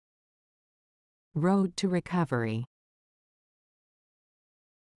Road to recovery.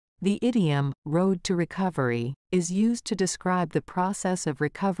 The idiom, road to recovery, is used to describe the process of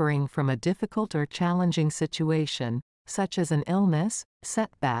recovering from a difficult or challenging situation, such as an illness,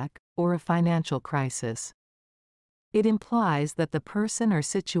 setback, or a financial crisis. It implies that the person or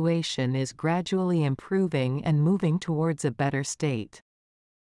situation is gradually improving and moving towards a better state.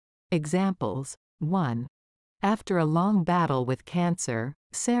 Examples: 1. After a long battle with cancer,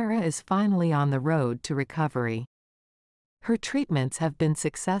 Sarah is finally on the road to recovery. Her treatments have been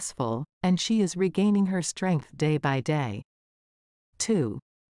successful, and she is regaining her strength day by day. 2.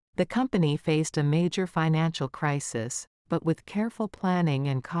 The company faced a major financial crisis, but with careful planning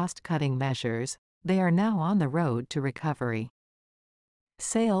and cost-cutting measures, they are now on the road to recovery.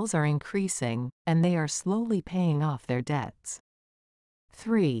 Sales are increasing, and they are slowly paying off their debts.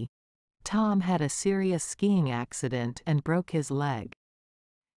 3. Tom had a serious skiing accident and broke his leg.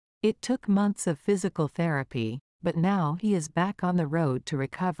 It took months of physical therapy, but now he is back on the road to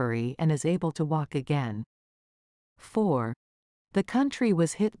recovery and is able to walk again. 4. The country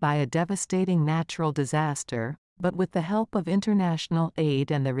was hit by a devastating natural disaster, but with the help of international aid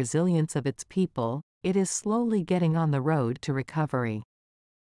and the resilience of its people, it is slowly getting on the road to recovery.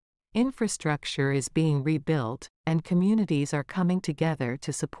 Infrastructure is being rebuilt, and communities are coming together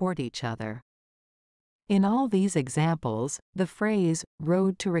to support each other. In all these examples, the phrase,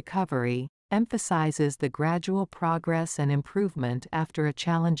 road to recovery, emphasizes the gradual progress and improvement after a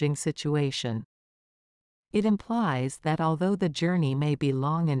challenging situation. It implies that although the journey may be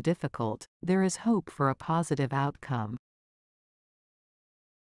long and difficult, there is hope for a positive outcome.